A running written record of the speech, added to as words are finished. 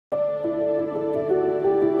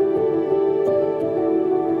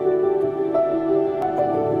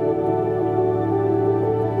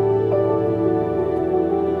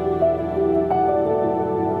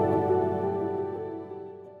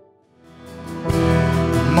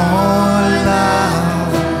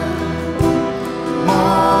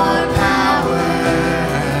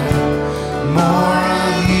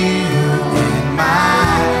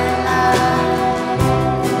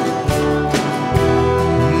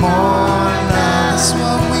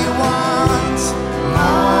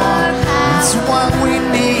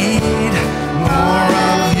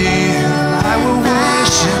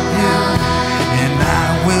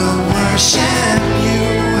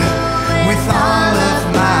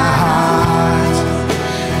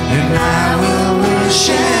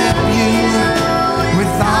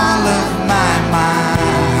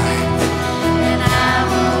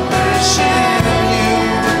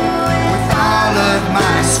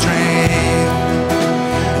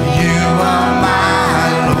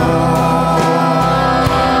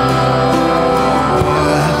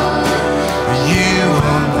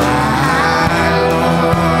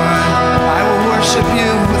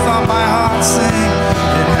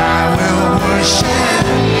worship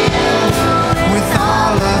with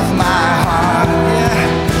all of my heart, yeah.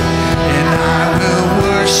 And I will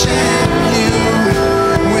worship you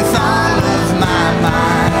with all of my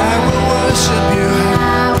mind. I will worship you.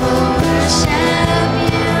 I will worship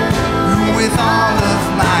you with all of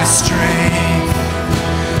my strength.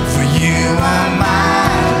 For you are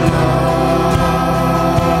my Lord.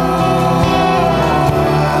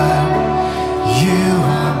 You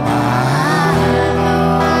are my Lord.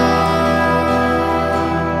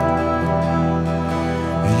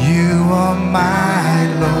 You are my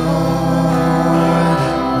Lord.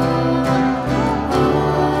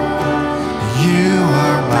 You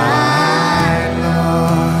are my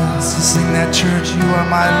Lord. So sing that, church. You are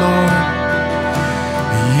my Lord.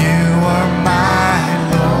 You are my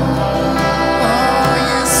Lord. Oh,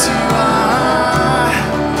 yes, you are.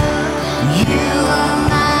 You are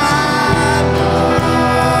my Lord.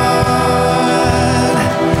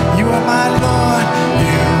 You are my Lord.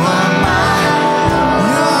 You are my Lord.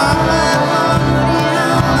 You are my Lord.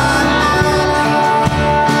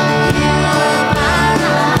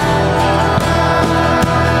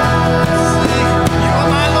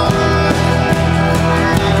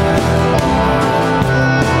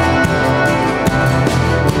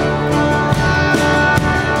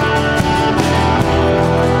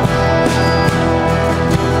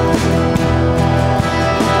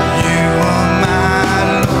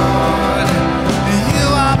 You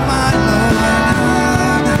are my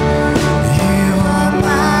Lord. You are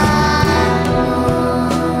my Lord.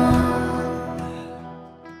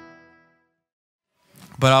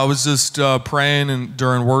 But I was just praying and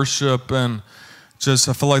during worship, and just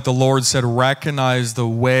I feel like the Lord said, recognize the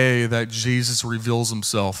way that Jesus reveals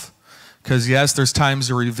himself. Because yes, there's times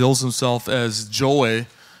he reveals himself as joy,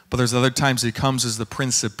 but there's other times he comes as the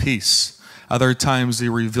Prince of Peace. Other times he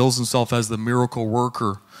reveals himself as the miracle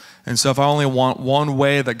worker. And so if I only want one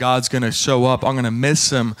way that God's going to show up, I'm going to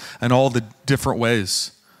miss him in all the different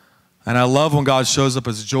ways. And I love when God shows up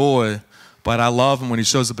as joy, but I love him when he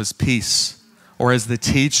shows up as peace, or as the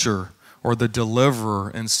teacher, or the deliverer.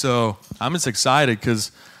 And so I'm just excited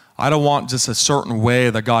because I don't want just a certain way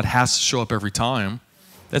that God has to show up every time.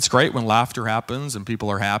 It's great when laughter happens and people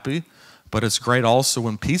are happy, but it's great also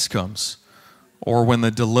when peace comes or when the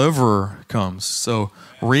deliverer comes. So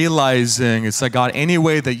realizing it's like, God, any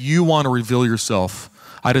way that you want to reveal yourself,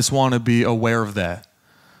 I just want to be aware of that.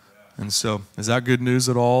 And so is that good news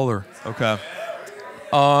at all? Or okay.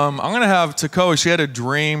 I'm going to have Takoa. She had a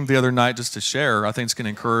dream the other night just to share. I think it's going to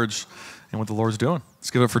encourage in what the Lord's doing.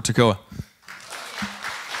 Let's give it for Takoa.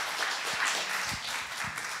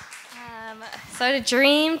 So I had a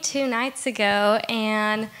dream 2 nights ago,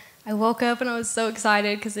 and I woke up and I was so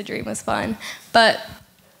excited because the dream was fun. But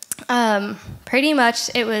pretty much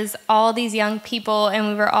it was all these young people, and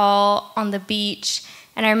we were all on the beach.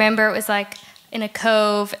 And I remember it was like in a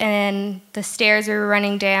cove, and the stairs we were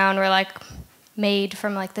running down were like made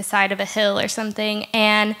from like the side of a hill or something,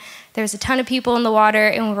 and there was a ton of people in the water,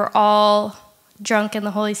 and we were all drunk in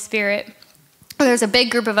the Holy Spirit. And there was a big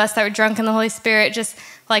group of us that were drunk in the Holy Spirit, just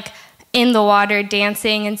like in the water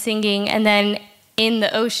dancing and singing. And then in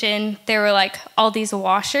the ocean there were like all these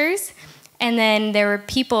washers, and then there were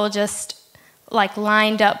people just like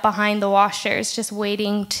lined up behind the washers just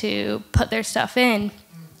waiting to put their stuff in.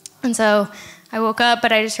 And so I woke up,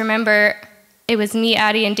 but I just remember it was me,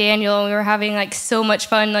 Addie, and Daniel, and we were having like so much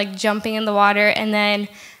fun, like jumping in the water. And then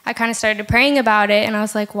I kind of started praying about it, and I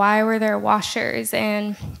was like, why were there washers?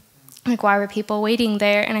 And like, why were people waiting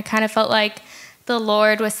there? And I kind of felt like the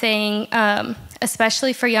Lord was saying,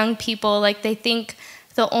 especially for young people, like they think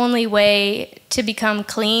the only way to become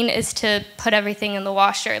clean is to put everything in the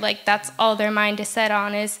washer. Like that's all their mind is set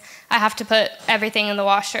on, is I have to put everything in the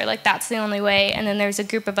washer. Like that's the only way. And then there's a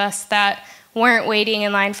group of us that weren't waiting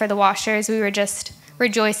in line for the washers. We were just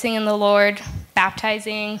rejoicing in the Lord,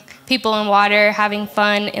 baptizing people in water, having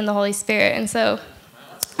fun in the Holy Spirit. And so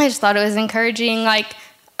I just thought it was encouraging, like,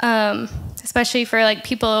 especially for like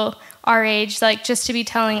people our age, like just to be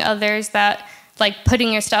telling others that like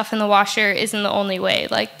putting your stuff in the washer isn't the only way.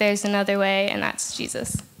 Like there's another way, and that's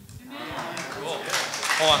Jesus. Cool.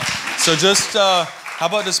 Hold on. So just, how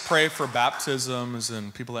about just pray for baptisms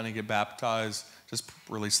and people that need to get baptized? Just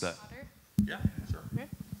release that. Yeah, sure. Okay.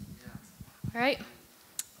 All right.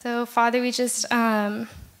 So, Father, we just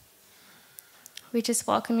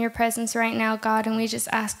welcome your presence right now, God, and we just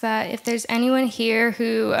ask that if there's anyone here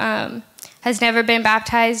who has never been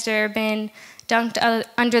baptized or been dunked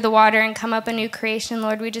under the water and come up a new creation,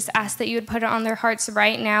 Lord, we just ask that you would put it on their hearts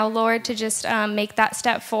right now, Lord, to just make that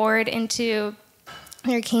step forward into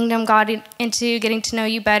your kingdom, God, into getting to know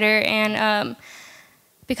you better and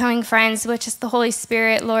becoming friends with just the Holy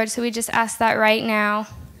Spirit, Lord. So we just ask that right now.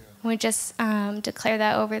 We just declare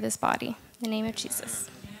that over this body. In the name of Jesus.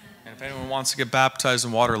 And if anyone wants to get baptized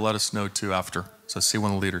in water, let us know too after. So see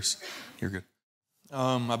one of the leaders. You're good.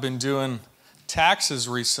 I've been doing taxes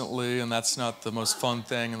recently, and that's not the most fun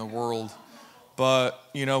thing in the world. But,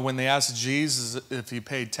 you know, when they asked Jesus if he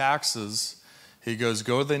paid taxes, he goes,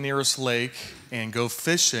 go to the nearest lake and go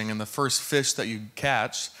fishing, and the first fish that you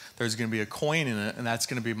catch, there's going to be a coin in it, and that's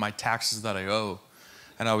going to be my taxes that I owe.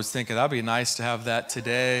 And I was thinking, that'd be nice to have that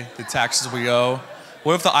today, the taxes we owe.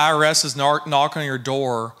 What if the IRS is knocking on your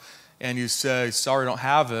door and you say, sorry, I don't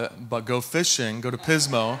have it, but go fishing, go to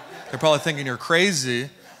Pismo. They're probably thinking you're crazy,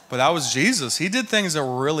 but that was Jesus. He did things that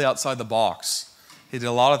were really outside the box. He did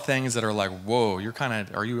a lot of things that are like, whoa,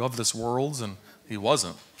 are you of this world? And he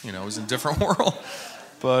wasn't, you know, he was in a different world.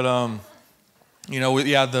 But, you know,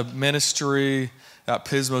 yeah, the ministry at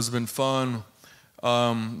Pismo has been fun.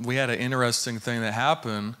 We had an interesting thing that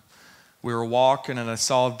happened. We were walking and I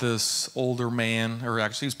saw this older man, or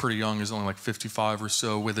actually he was pretty young, he was only like 55 or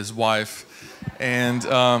so, with his wife. And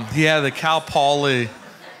he had a Cal Poly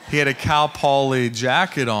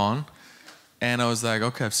jacket on. And I was like,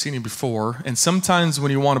 okay, I've seen you before. And sometimes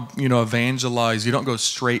when you want to, you know, evangelize, you don't go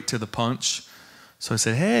straight to the punch. So I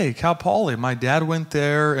said, hey, Cal Poly, my dad went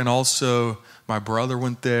there, and also my brother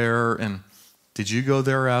went there, and did you go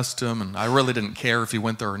there? I asked him, and I really didn't care if he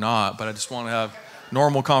went there or not, but I just want to have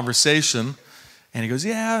normal conversation. And he goes,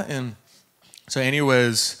 yeah. And so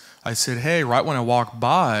anyways, I said, hey, right when I walked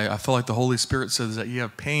by, I felt like the Holy Spirit says that you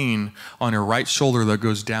have pain on your right shoulder that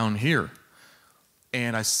goes down here.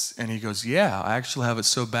 And he goes, yeah, I actually have it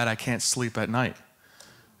so bad I can't sleep at night.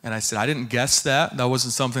 And I said, I didn't guess that. That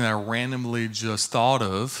wasn't something that I randomly just thought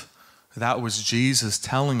of. That was Jesus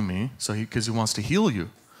telling me, because he wants to heal you.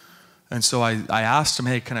 And so I asked him,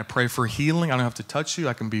 hey, can I pray for healing? I don't have to touch you.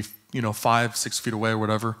 I can be, 5-6 feet away or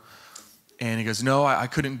whatever. And he goes, no, I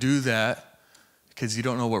couldn't do that because you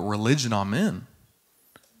don't know what religion I'm in.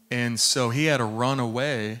 And so he had to run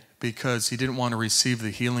away because he didn't want to receive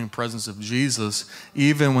the healing presence of Jesus,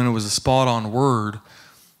 even when it was a spot-on word.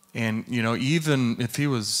 And, even if he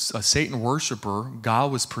was a Satan worshiper,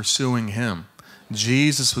 God was pursuing him.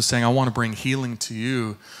 Jesus was saying, I want to bring healing to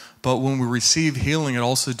you. But when we receive healing, it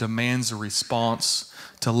also demands a response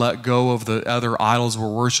to let go of the other idols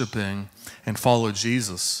we're worshiping and follow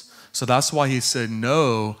Jesus. So that's why he said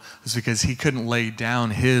no, is because he couldn't lay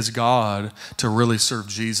down his God to really serve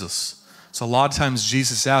Jesus. So a lot of times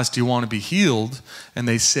Jesus asks, do you want to be healed? And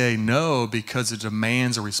they say no, because it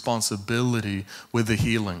demands a responsibility with the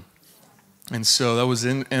healing. And so that was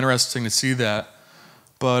interesting to see that.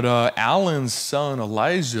 But Alan's son,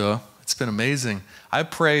 Elijah, it's been amazing. I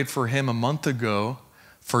prayed for him a month ago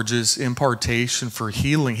for just impartation, for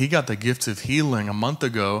healing. He got the gift of healing a month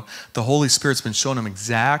ago. The Holy Spirit's been showing him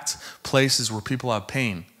exact places where people have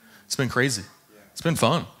pain. It's been crazy. It's been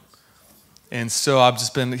fun. And so I've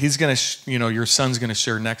just been, he's going to, your son's going to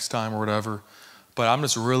share next time or whatever. But I'm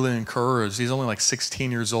just really encouraged. He's only like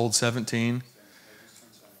 16 years old, 17.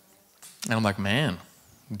 And I'm like, man,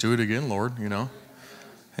 do it again, Lord,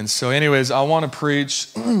 And so anyways, I want to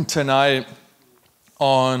preach tonight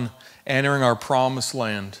on entering our promised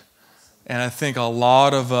land. And I think a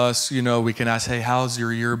lot of us, we can ask, hey, how's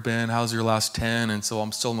your year been? How's your last 10? And so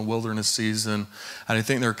I'm still in the wilderness season. And I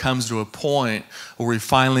think there comes to a point where we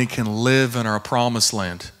finally can live in our promised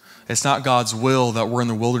land. It's not God's will that we're in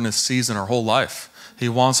the wilderness season our whole life. He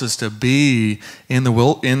wants us to be in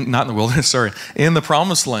the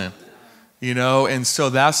promised land. And so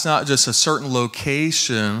that's not just a certain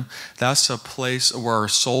location. That's a place where our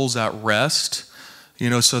soul's at rest.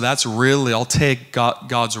 So that's really, I'll take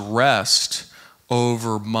God's rest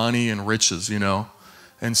over money and riches,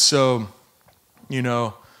 And so,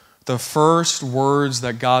 the first words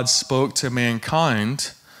that God spoke to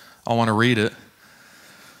mankind, I want to read it.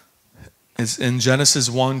 It's in Genesis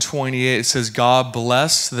 1:28. It says, God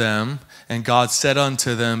blessed them, and God said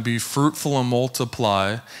unto them, be fruitful and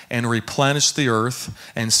multiply, and replenish the earth,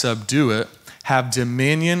 and subdue it. Have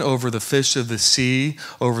dominion over the fish of the sea,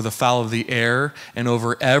 over the fowl of the air, and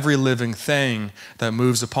over every living thing that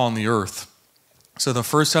moves upon the earth. So the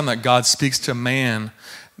first time that God speaks to man,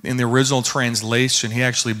 in the original translation, he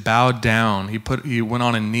actually bowed down. He went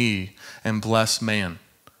on a knee and blessed man.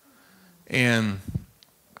 And,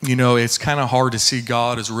 it's kind of hard to see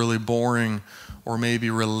God as really boring or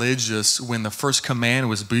maybe religious when the first command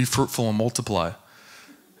was be fruitful and multiply.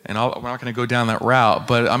 And we're not going to go down that route.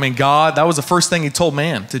 But, God, that was the first thing he told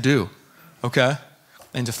man to do, okay?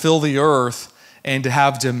 And to fill the earth and to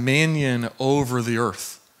have dominion over the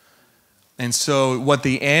earth. And so what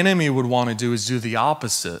the enemy would want to do is do the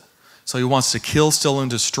opposite. So he wants to kill, steal, and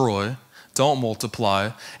destroy. Don't multiply.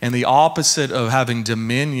 And the opposite of having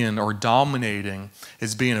dominion or dominating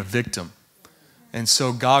is being a victim. And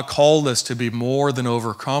so God called us to be more than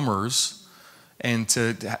overcomers and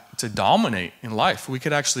to dominate in life. We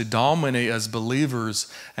could actually dominate as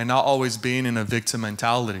believers and not always being in a victim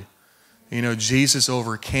mentality. You know, Jesus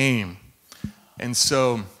overcame. And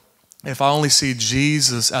so if I only see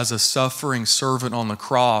Jesus as a suffering servant on the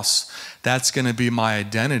cross, that's going to be my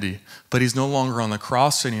identity. But he's no longer on the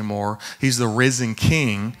cross anymore. He's the risen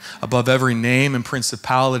King above every name and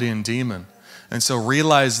principality and demon. And so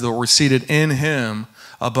realize that we're seated in him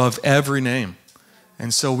above every name.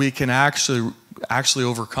 And so we can actually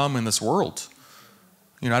overcome in this world.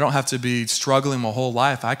 You know, I don't have to be struggling my whole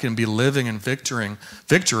life. I can be living in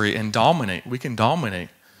victory and dominate. We can dominate.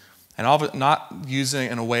 And not using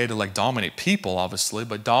it in a way to like dominate people, obviously,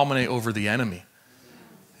 but dominate over the enemy.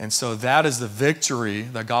 And so that is the victory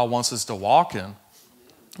that God wants us to walk in.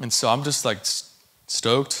 And so I'm just like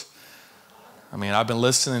stoked. I mean, I've been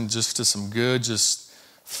listening just to some good, just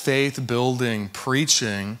faith-building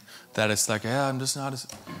preaching that it's like, yeah, I'm just not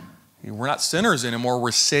we're not sinners anymore.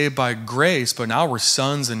 We're saved by grace, but now we're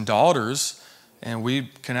sons and daughters, and we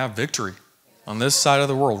can have victory on this side of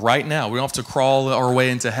the world right now. We don't have to crawl our way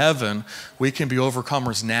into heaven. We can be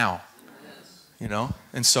overcomers now, you know?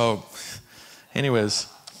 And so, anyways,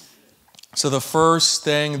 so the first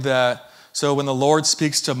thing so when the Lord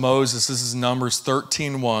speaks to Moses, this is Numbers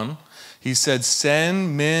 13:1, he said,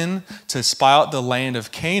 send men to spy out the land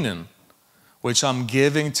of Canaan, which I'm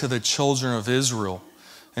giving to the children of Israel.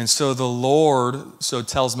 And so the Lord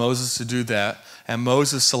tells Moses to do that. And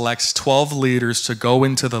Moses selects 12 leaders to go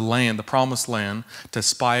into the land, the promised land, to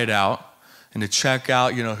spy it out and to check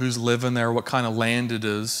out, you know, who's living there, what kind of land it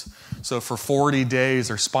is. So for 40 days,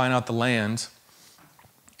 they're spying out the land.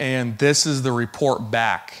 And this is the report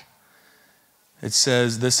back. It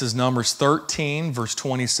says, this is Numbers 13, verse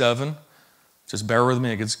 27. Just bear with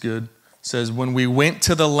me, it gets good. It says, when we went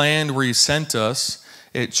to the land where you sent us,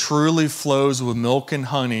 it truly flows with milk and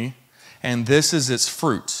honey, and this is its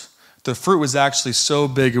fruit. The fruit was actually so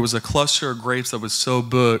big, it was a cluster of grapes that was so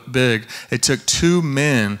big, it took 2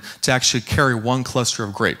 men to actually carry 1 cluster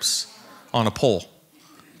of grapes on a pole.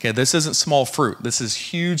 Okay, this isn't small fruit. This is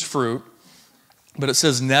huge fruit. But it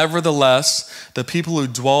says, nevertheless, the people who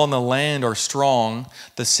dwell in the land are strong.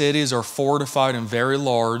 The cities are fortified and very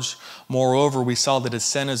large. Moreover, we saw the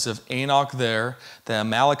descendants of Enoch there. The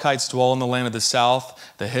Amalekites dwell in the land of the south.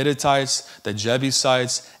 The Hittites, the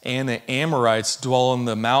Jebusites, and the Amorites dwell in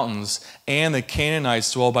the mountains. And the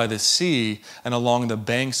Canaanites dwell by the sea and along the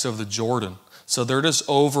banks of the Jordan. So they're just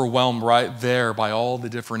overwhelmed right there by all the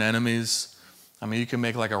different enemies. I mean, you can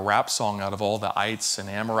make like a rap song out of all the ites and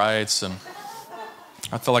Amorites, and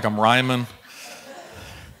I feel like I'm rhyming.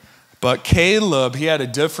 But Caleb, he had a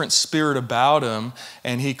different spirit about him,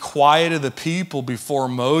 and he quieted the people before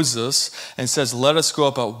Moses and says, let us go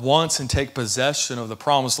up at once and take possession of the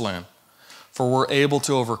promised land, for we're able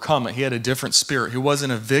to overcome it. He had a different spirit. He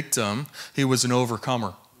wasn't a victim. He was an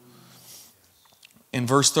overcomer. In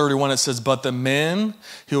verse 31, it says, but the men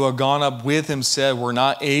who had gone up with him said, we're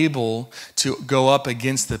not able to go up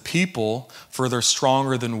against the people, for they're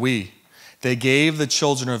stronger than we. They gave the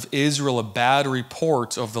children of Israel a bad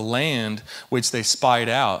report of the land which they spied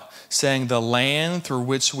out, saying, the land through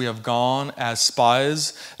which we have gone as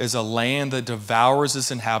spies is a land that devours its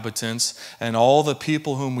inhabitants, and all the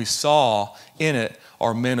people whom we saw in it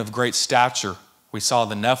are men of great stature. We saw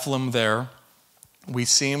the Nephilim there. We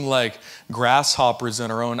seem like grasshoppers in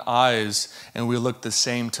our own eyes, and we look the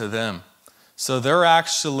same to them. So they're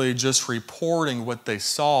actually just reporting what they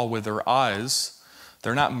saw with their eyes.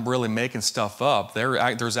 They're not really making stuff up.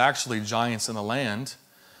 There's actually giants in the land,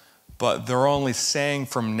 but they're only saying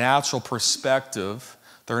from natural perspective.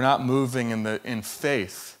 They're not moving in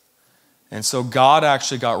faith. And so God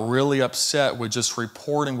actually got really upset with just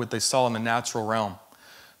reporting what they saw in the natural realm.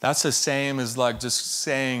 That's the same as like just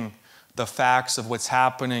saying the facts of what's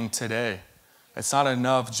happening today. It's not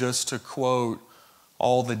enough just to quote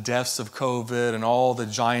all the deaths of COVID and all the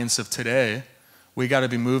giants of today. We got to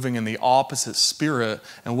be moving in the opposite spirit.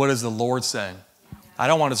 And what is the Lord saying? I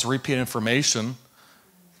don't want us to repeat information,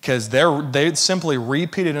 because they simply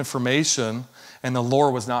repeated information and the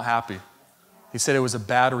Lord was not happy. He said it was a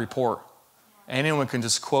bad report. Anyone can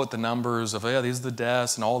just quote the numbers of, yeah, these are the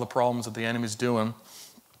deaths and all the problems that the enemy's doing.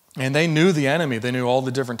 And they knew the enemy. They knew all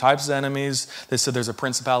the different types of enemies. They said there's a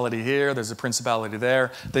principality here, there's a principality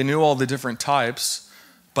there. They knew all the different types.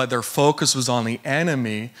 But their focus was on the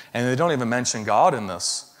enemy, and they don't even mention God in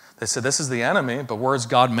this. They said, this is the enemy, but where is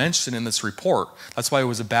God mentioned in this report? That's why it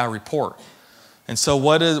was a bad report. And so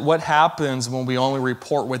what happens when we only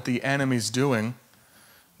report what the enemy's doing?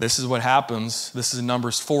 This is what happens. This is in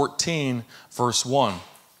Numbers 14, verse 1.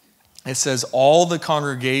 It says, all the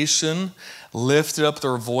congregation lifted up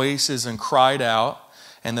their voices and cried out,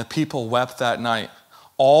 and the people wept that night.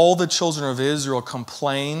 All the children of Israel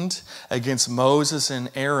complained against Moses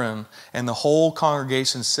and Aaron, and the whole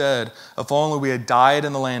congregation said, if only we had died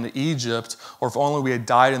in the land of Egypt, or if only we had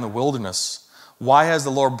died in the wilderness. Why has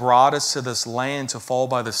the Lord brought us to this land to fall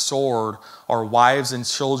by the sword? Our wives and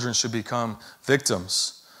children should become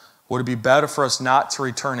victims. Would it be better for us not to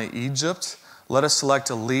return to Egypt? Let us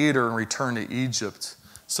select a leader and return to Egypt.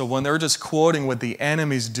 So when they're just quoting what the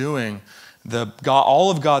enemy's doing,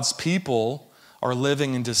 all of God's people are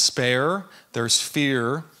living in despair, there's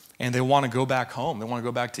fear, and they want to go back home. They want to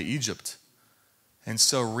go back to Egypt. And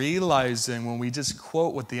so realizing when we just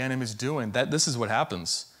quote what the enemy's doing, that this is what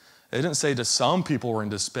happens. It didn't say to some people were in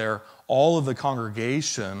despair. All of the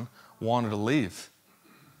congregation wanted to leave.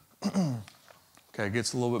 Okay, it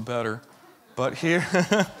gets a little bit better. But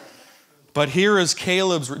here is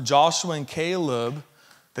Joshua and Caleb.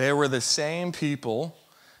 They were the same people.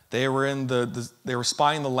 They were they were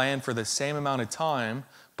spying the land for the same amount of time,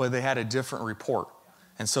 but they had a different report.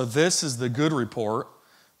 And so this is the good report.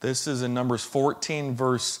 This is in Numbers 14,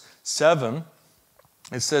 verse 7.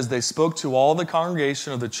 It says, they spoke to all the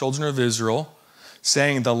congregation of the children of Israel,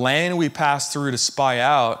 saying, the land we passed through to spy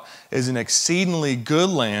out is an exceedingly good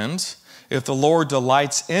land. If the Lord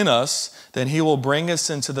delights in us, then he will bring us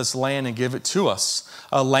into this land and give it to us,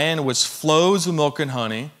 a land which flows with milk and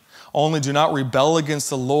honey. Only do not rebel against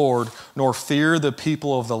the Lord, nor fear the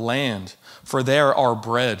people of the land, for they are our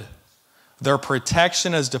bread. Their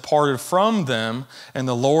protection has departed from them, and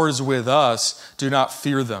the Lord is with us. Do not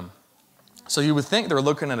fear them. So you would think they're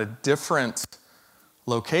looking at a different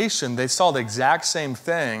location. They saw the exact same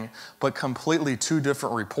thing, but completely two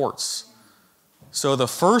different reports. So the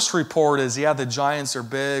first report is, yeah, the giants are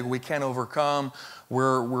big. We can't overcome.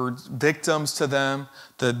 We're victims to them.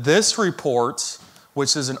 This report,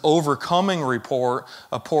 which is an overcoming report,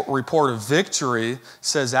 report of victory,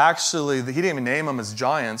 says actually, he didn't even name them as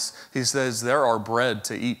giants. He says they're our bread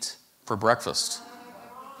to eat for breakfast.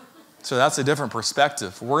 So that's a different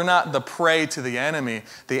perspective. We're not the prey to the enemy.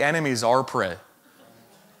 The enemy's our prey.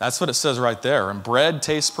 That's what it says right there. And bread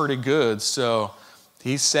tastes pretty good, so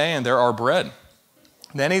he's saying they're our bread.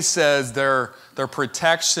 Then he says their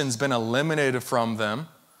protection's been eliminated from them,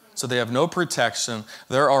 so they have no protection.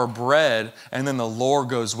 They're our bread, and then the Lord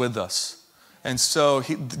goes with us. And so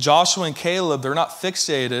Joshua and Caleb, they're not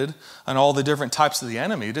fixated on all the different types of the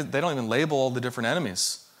enemy. They don't even label all the different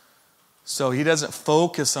enemies. So he doesn't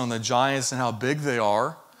focus on the giants and how big they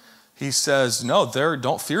are. He says, no,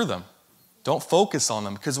 don't fear them. Don't focus on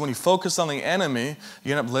them. Because when you focus on the enemy,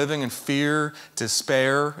 you end up living in fear,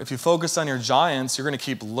 despair. If you focus on your giants, you're going to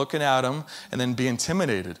keep looking at them and then be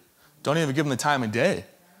intimidated. Don't even give them the time of day.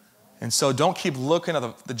 And so don't keep looking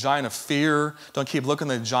at the giant of fear. Don't keep looking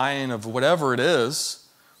at the giant of whatever it is.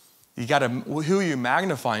 Who are you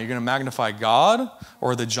magnifying? You're going to magnify God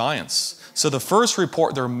or the giants? So the first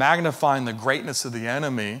report, they're magnifying the greatness of the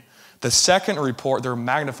enemy. The second report, they're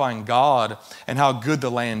magnifying God and how good the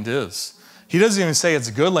land is. He doesn't even say it's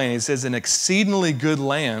a good land. He says an exceedingly good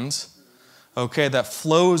land, okay, that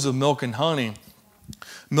flows with milk and honey.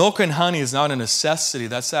 Milk and honey is not a necessity.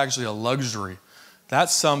 That's actually a luxury.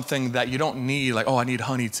 That's something that you don't need, like, oh, I need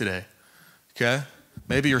honey today, okay?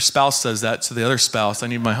 Maybe your spouse says that to the other spouse, I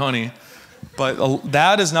need my honey. But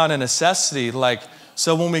that is not a necessity.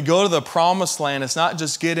 So when we go to the promised land, it's not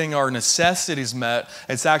just getting our necessities met,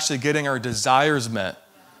 it's actually getting our desires met.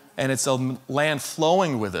 And it's a land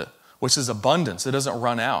flowing with it, which is abundance. It doesn't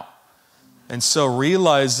run out. And so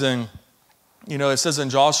realizing, it says in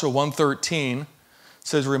Joshua 1:13, it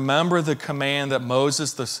says, remember the command that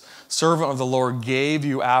Moses, the servant of the Lord, gave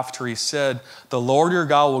you after he said, the Lord your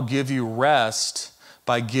God will give you rest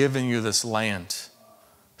by giving you this land.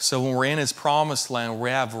 So when we're in his promised land, we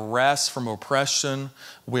have rest from oppression,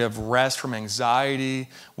 we have rest from anxiety,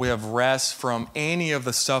 we have rest from any of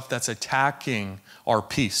the stuff that's attacking our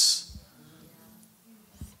peace.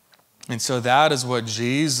 And so that is what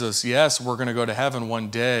Jesus, yes, we're going to go to heaven one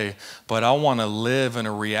day, but I want to live in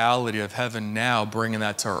a reality of heaven now, bringing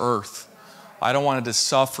that to earth. I don't want to just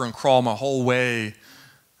suffer and crawl my whole way.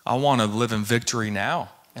 I want to live in victory now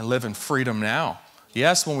and live in freedom now.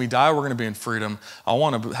 Yes, when we die, we're going to be in freedom. I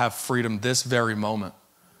want to have freedom this very moment.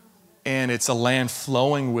 And it's a land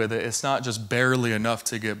flowing with it. It's not just barely enough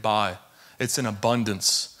to get by. It's an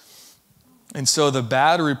abundance. And so the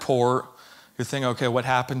bad report You're thinking, okay, what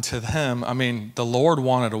happened to them? I mean, the Lord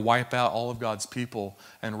wanted to wipe out all of God's people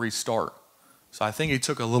and restart. So I think he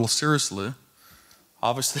took it a little seriously.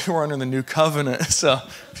 Obviously, we're under the new covenant, so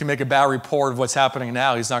if you make a bad report of what's happening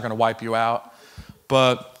now, he's not going to wipe you out.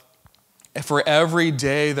 But for every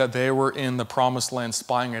day that they were in the promised land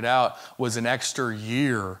spying it out was an extra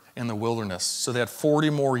year in the wilderness. So they had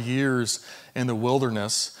 40 more years in the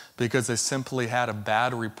wilderness because they simply had a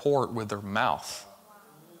bad report with their mouth.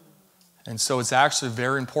 And so it's actually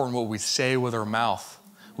very important what we say with our mouth.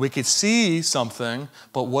 We could see something,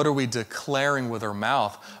 but what are we declaring with our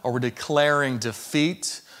mouth? Are we declaring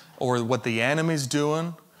defeat or what the enemy's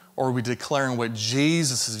doing? Or are we declaring what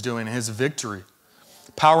Jesus is doing, his victory?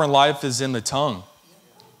 Power in life is in the tongue.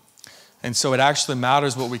 And so it actually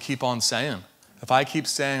matters what we keep on saying. If I keep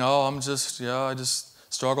saying, oh, I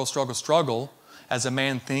just struggle, as a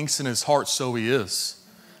man thinks in his heart, so he is.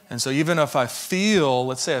 And so even if I feel,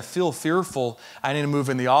 let's say I feel fearful, I need to move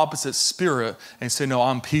in the opposite spirit and say, no,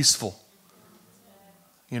 I'm peaceful.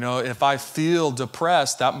 You know, if I feel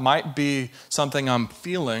depressed, that might be something I'm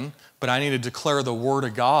feeling, but I need to declare the word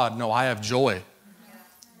of God. No, I have joy.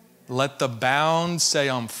 Let the bound say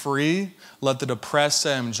I'm free. Let the depressed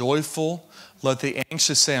say I'm joyful. Let the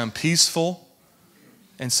anxious say I'm peaceful.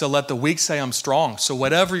 And so let the weak say I'm strong. So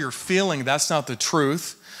whatever you're feeling, that's not the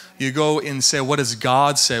truth. You go and say, what does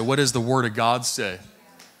God say? What does the word of God say?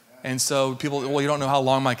 And so people, well, you don't know how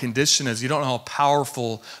long my condition is. You don't know how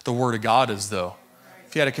powerful the word of God is, though.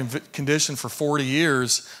 If you had a condition for 40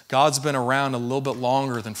 years, God's been around a little bit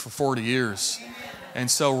longer than for 40 years.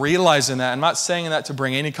 And so realizing that, I'm not saying that to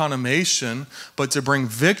bring any condemnation, but to bring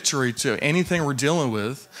victory to anything we're dealing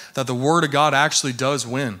with, that the word of God actually does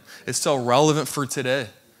win. It's still relevant for today.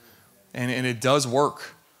 And it does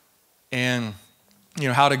work. And you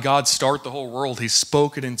know, how did God start the whole world? He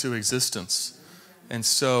spoke it into existence. And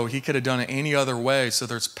so he could have done it any other way. So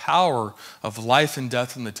there's power of life and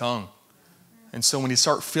death in the tongue. And so when you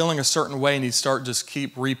start feeling a certain way and you start just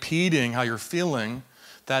keep repeating how you're feeling,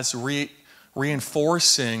 that's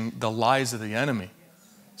reinforcing the lies of the enemy.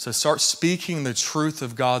 So start speaking the truth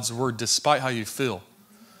of God's word despite how you feel.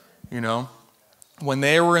 You know, when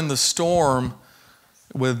they were in the storm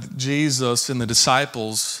with Jesus and the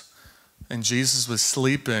disciples, and Jesus was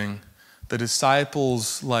sleeping, the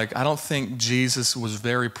disciples, I don't think Jesus was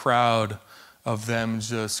very proud of them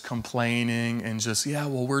just complaining and just,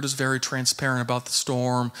 we're just very transparent about the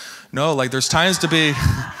storm. No, there's times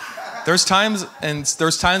there's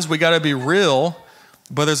times we got to be real,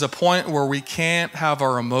 but there's a point where we can't have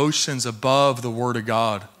our emotions above the word of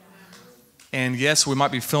God. And yes, we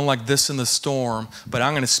might be feeling like this in the storm, but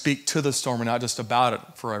I'm going to speak to the storm and not just about it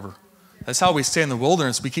forever. That's how we stay in the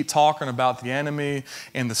wilderness. We keep talking about the enemy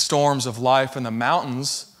and the storms of life and the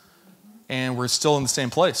mountains, and we're still in the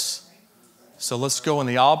same place. So let's go in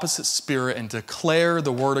the opposite spirit and declare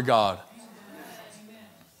the word of God.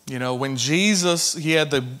 You know, when Jesus, he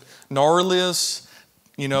had the gnarliest,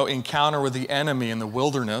 encounter with the enemy in the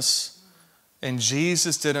wilderness, and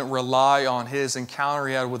Jesus didn't rely on his encounter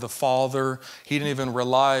he had with the Father. He didn't even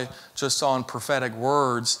rely just on prophetic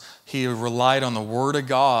words. He relied on the word of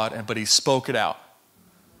God, but he spoke it out.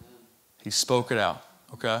 He spoke it out,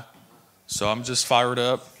 okay? So I'm just fired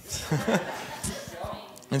up.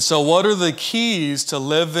 And so what are the keys to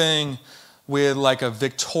living with a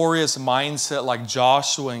victorious mindset like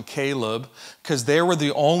Joshua and Caleb? Because they were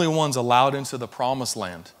the only ones allowed into the promised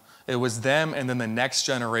land. It was them and then the next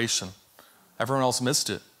generation. Everyone else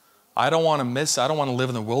missed it. I don't want to miss it. I don't want to live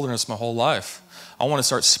in the wilderness my whole life. I want to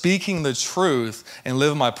start speaking the truth and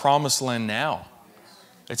live in my promised land now.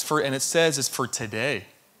 And it says it's for today.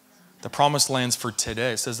 The promised land's for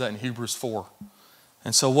today. It says that in Hebrews 4.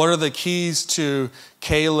 And so what are the keys to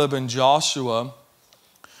Caleb and Joshua?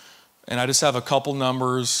 And I just have a couple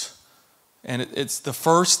numbers. And it's the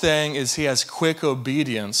first thing is he has quick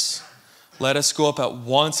obedience. Let us go up at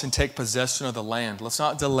once and take possession of the land. Let's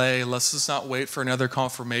not delay. Let's just not wait for another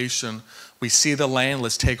confirmation. We see the land.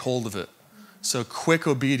 Let's take hold of it. So quick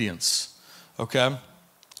obedience, okay?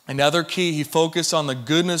 Another key, he focused on the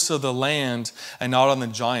goodness of the land and not on the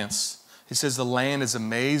giants. He says the land is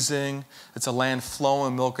amazing. It's a land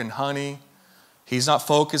flowing milk and honey. He's not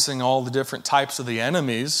focusing on all the different types of the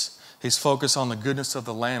enemies. He's focused on the goodness of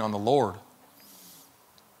the land, on the Lord.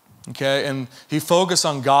 Okay, and he focused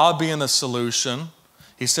on God being the solution.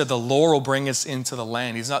 He said the Lord will bring us into the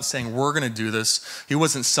land. He's not saying we're going to do this. He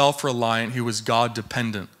wasn't self-reliant. He was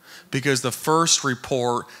God-dependent. Because the first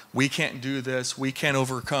report, we can't do this, we can't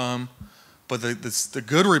overcome. But the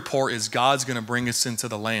good report is God's going to bring us into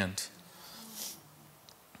the land.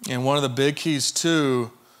 And one of the big keys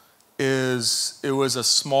too it was a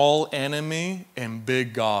small enemy and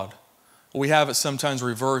big God. We have it sometimes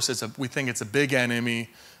reversed. We think it's a big enemy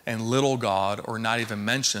and little God, or not even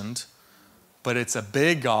mentioned. But it's a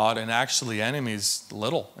big God and actually enemies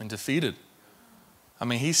little and defeated. I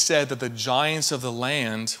mean, he said that the giants of the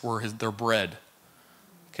land were their bread.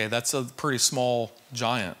 Okay, that's a pretty small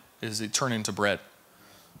giant. Is it turned into bread?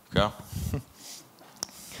 Okay.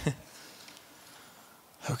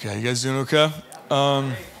 Okay, you guys doing okay?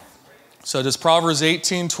 So just Proverbs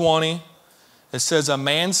 18:20. It says, a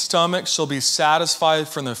man's stomach shall be satisfied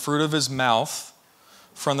from the fruit of his mouth.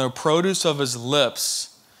 From the produce of his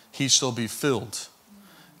lips he shall be filled.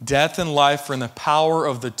 Death and life are in the power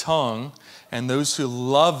of the tongue, and those who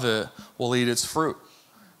love it will eat its fruit.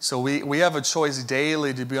 So we have a choice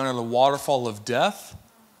daily to be under the waterfall of death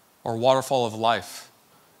or waterfall of life.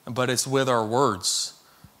 But it's with our words.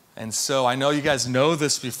 And so I know you guys know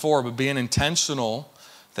this before, but being intentional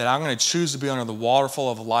that I'm going to choose to be under the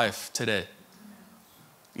waterfall of life today.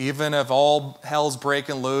 Even if all hell's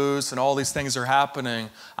breaking loose and all these things are happening,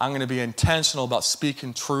 I'm going to be intentional about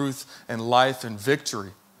speaking truth and life and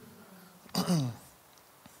victory.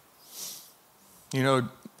 You know,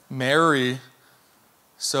 Mary,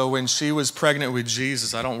 so when she was pregnant with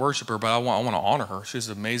Jesus, I don't worship her, but I want to honor her. She's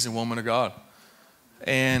an amazing woman of God.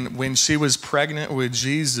 And when she was pregnant with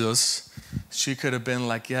Jesus, she could have been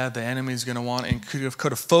like, yeah, the enemy's going to want, and could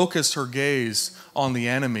have focused her gaze on the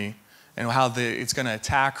enemy and how it's going to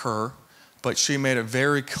attack her. But she made it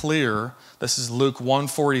very clear. This is Luke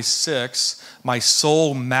 1:46. My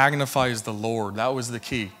soul magnifies the Lord. That was the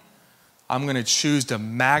key. I'm going to choose to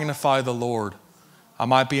magnify the Lord. I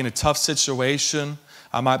might be in a tough situation.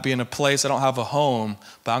 I might be in a place I don't have a home,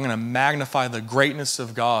 but I'm going to magnify the greatness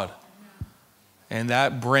of God. And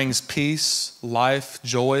that brings peace, life,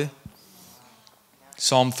 joy.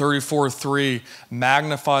 Psalm 34:3,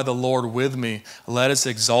 magnify the Lord with me. Let us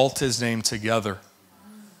exalt his name together.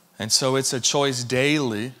 And so it's a choice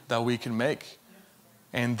daily that we can make.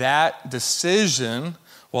 And that decision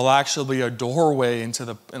will actually be a doorway in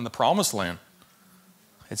the promised land.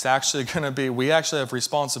 It's actually going to be, we actually have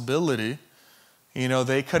responsibility. You know,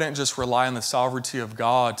 they couldn't just rely on the sovereignty of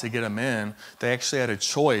God to get them in. They actually had a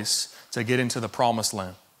choice to get into the promised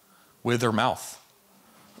land with their mouth.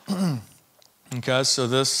 Okay, so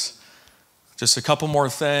just a couple more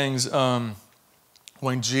things.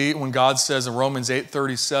 When God says in Romans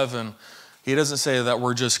 8:37, he doesn't say that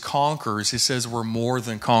we're just conquerors. He says we're more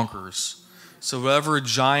than conquerors. So whatever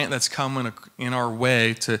giant that's coming in our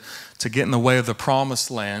way to get in the way of the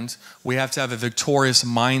promised land, we have to have a victorious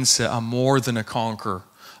mindset. I'm more than a conqueror.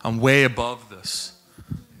 I'm way above this.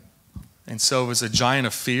 And so if it's a giant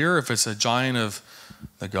of fear, if it's a giant of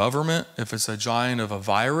the government, if it's a giant of a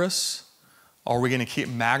virus, are we going to keep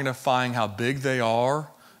magnifying how big they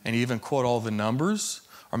are and even quote all the numbers?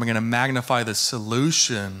 Or am I going to magnify the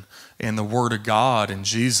solution in the Word of God and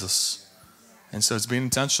Jesus? And so it's being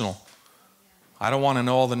intentional. I don't want to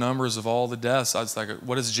know all the numbers of all the deaths. I was like,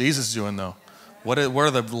 what is Jesus doing though? What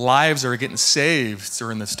are the lives that are getting saved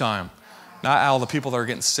during this time? Not all the people that are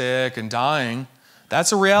getting sick and dying.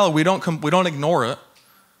 That's a reality. We don't ignore it.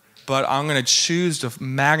 But I'm going to choose to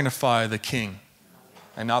magnify the King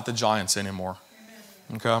and not the giants anymore.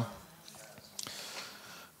 Okay?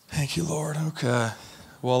 Thank you, Lord. Okay.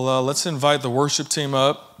 Well, let's invite the worship team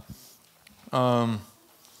up. Thank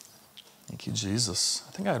you, Jesus.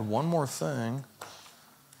 I think I had one more thing.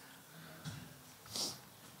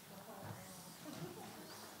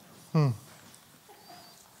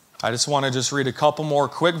 I just want to read a couple more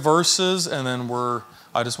quick verses, and then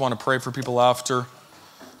I just want to pray for people after.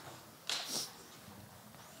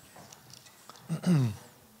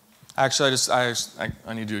 Actually, I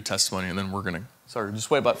need to do a testimony, and then we're going to, sorry, just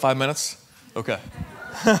wait about 5 minutes? Okay.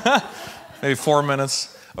 Maybe 4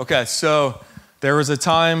 minutes. Okay, so there was a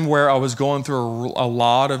time where I was going through a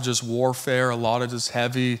lot of just warfare, a lot of just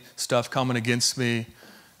heavy stuff coming against me.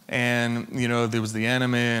 And, you know, there was the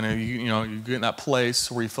enemy, and, you get in that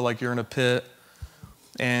place where you feel like you're in a pit,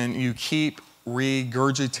 and you keep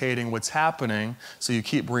regurgitating what's happening, so you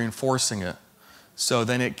keep reinforcing it. So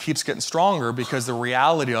then it keeps getting stronger because the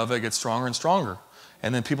reality of it gets stronger and stronger.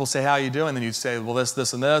 And then people say, how you doing? And then you say, well, this,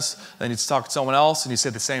 and this. Then you talk to someone else, and you say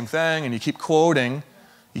the same thing, and you keep quoting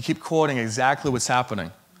exactly what's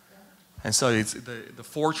happening. And so the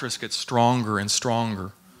fortress gets stronger and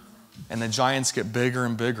stronger. And the giants get bigger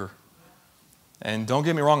and bigger. And don't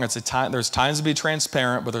get me wrong, there's times to be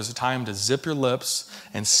transparent, but there's a time to zip your lips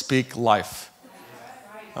and speak life.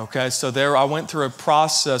 Okay, so I went through a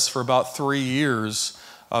process for about 3 years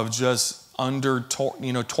of just under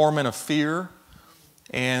torment of fear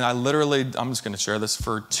And I literally, I'm just going to share this,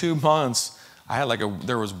 for 2 months, I had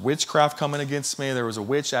there was witchcraft coming against me. There was a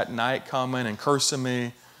witch at night coming and cursing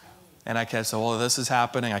me. And I kept saying, well, this is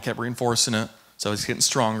happening. I kept reinforcing it. So it's getting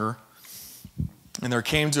stronger. And there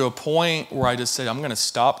came to a point where I just said, I'm going to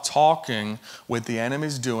stop talking what the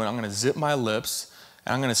enemy's doing. I'm going to zip my lips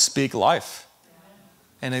and I'm going to speak life.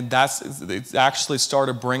 And it actually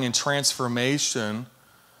started bringing transformation.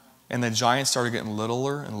 And the giants started getting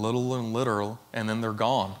littler and littler and littler, and then they're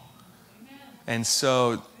gone. And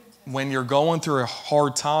so when you're going through a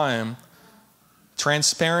hard time,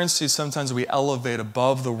 transparency, sometimes we elevate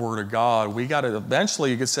above the Word of God. We got to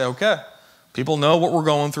eventually, you could say, okay, people know what we're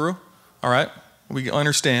going through. All right, we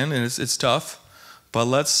understand, and it's tough. But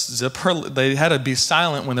let's zip her. They had to be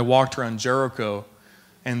silent when they walked around Jericho,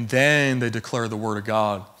 and then they declare the Word of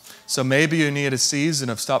God. So maybe you need a season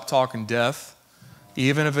of stop talking death,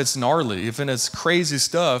 even if it's gnarly, even if it's crazy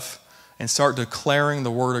stuff, and start declaring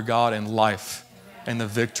the Word of God in life and the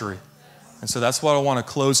victory. And so that's what I want to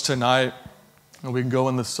close tonight. And we can go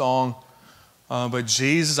in the song. But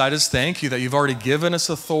Jesus, I just thank you that you've already given us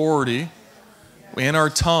authority in our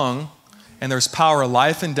tongue, and there's power of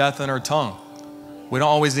life and death in our tongue. We don't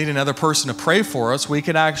always need another person to pray for us. We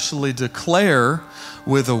can actually declare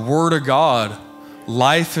with the Word of God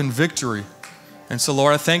life and victory. And so,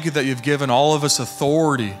 Lord, I thank you that you've given all of us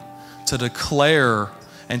authority to declare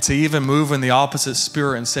and to even move in the opposite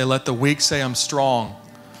spirit and say, let the weak say I'm strong.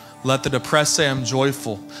 Let the depressed say I'm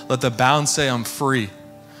joyful. Let the bound say I'm free.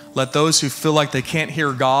 Let those who feel like they can't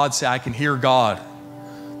hear God say, I can hear God.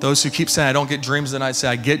 Those who keep saying, I don't get dreams at night, say,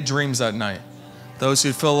 I get dreams at night. Those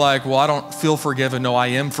who feel like, well, I don't feel forgiven, no, I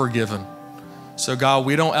am forgiven. So, God,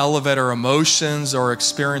 we don't elevate our emotions or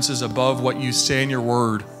experiences above what you say in your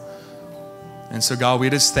word. And so, God, we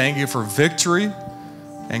just thank you for victory.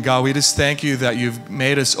 And God, we just thank you that you've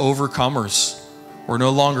made us overcomers. We're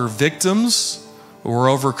no longer victims, but we're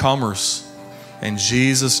overcomers. In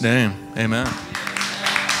Jesus' name, amen.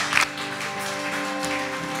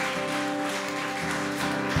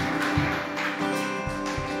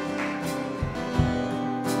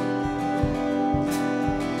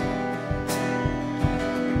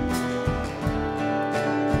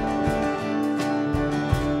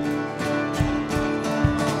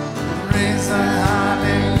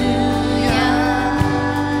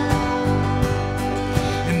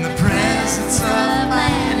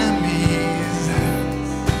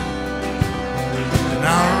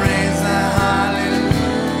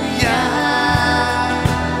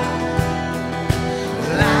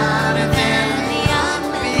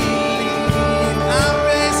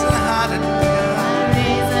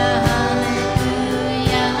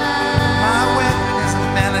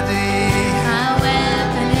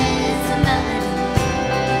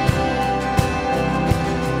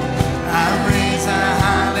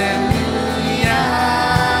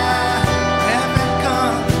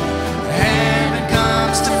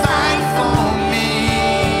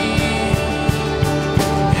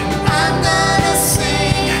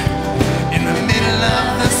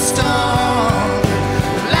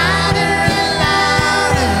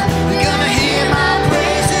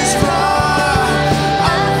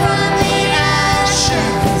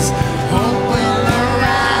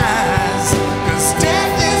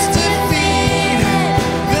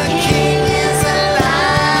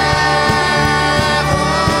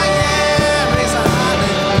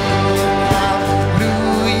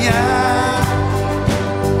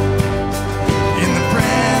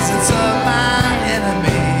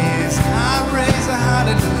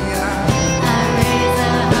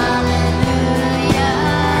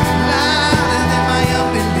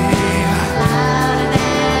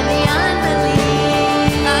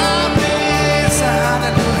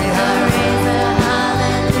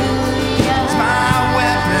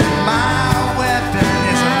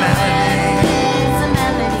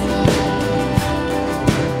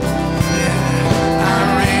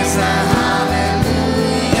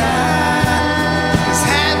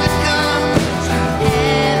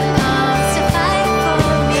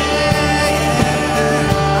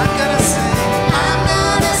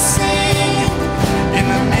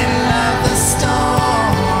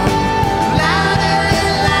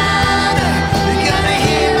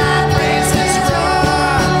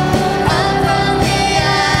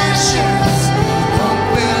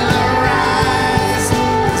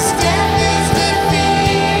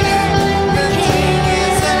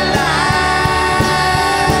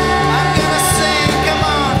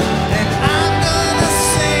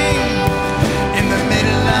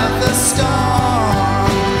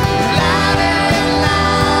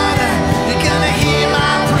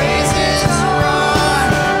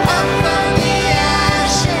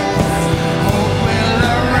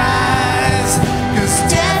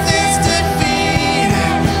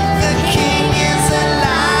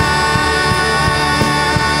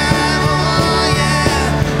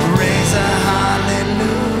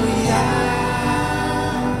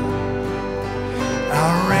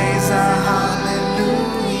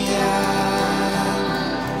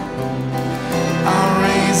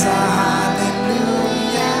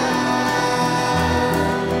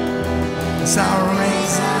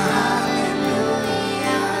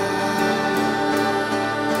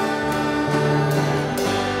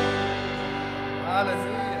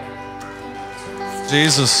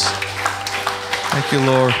 Jesus. Thank you,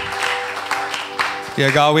 Lord. Yeah,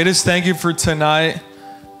 God, we just thank you for tonight.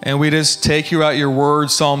 And we just take you at your word,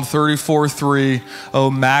 Psalm 34:3. Oh,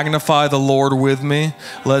 magnify the Lord with me.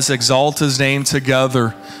 Let's exalt his name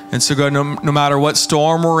together. And so, God, no matter what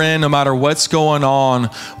storm we're in, no matter what's going on,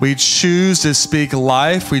 we choose to speak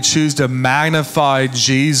life. We choose to magnify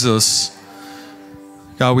Jesus.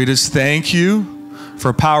 God, we just thank you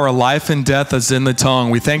for power of life and death that's in the tongue.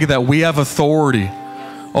 We thank you that we have authority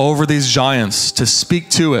over these giants to speak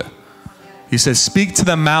to it. He says, speak to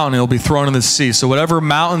the mountain, it'll be thrown in the sea. So whatever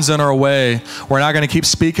mountain's in our way, we're not going to keep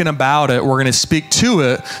speaking about it. We're going to speak to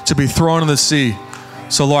it to be thrown in the sea.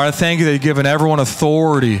 So Lord, I thank you that you've given everyone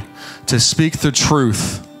authority to speak the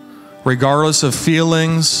truth, regardless of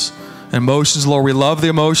feelings, emotions. Lord, we love the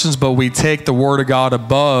emotions, but we take the word of God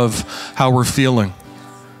above how we're feeling.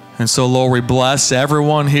 And so Lord, we bless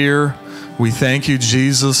everyone here. We thank you,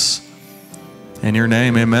 Jesus. In your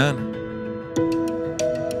name, amen.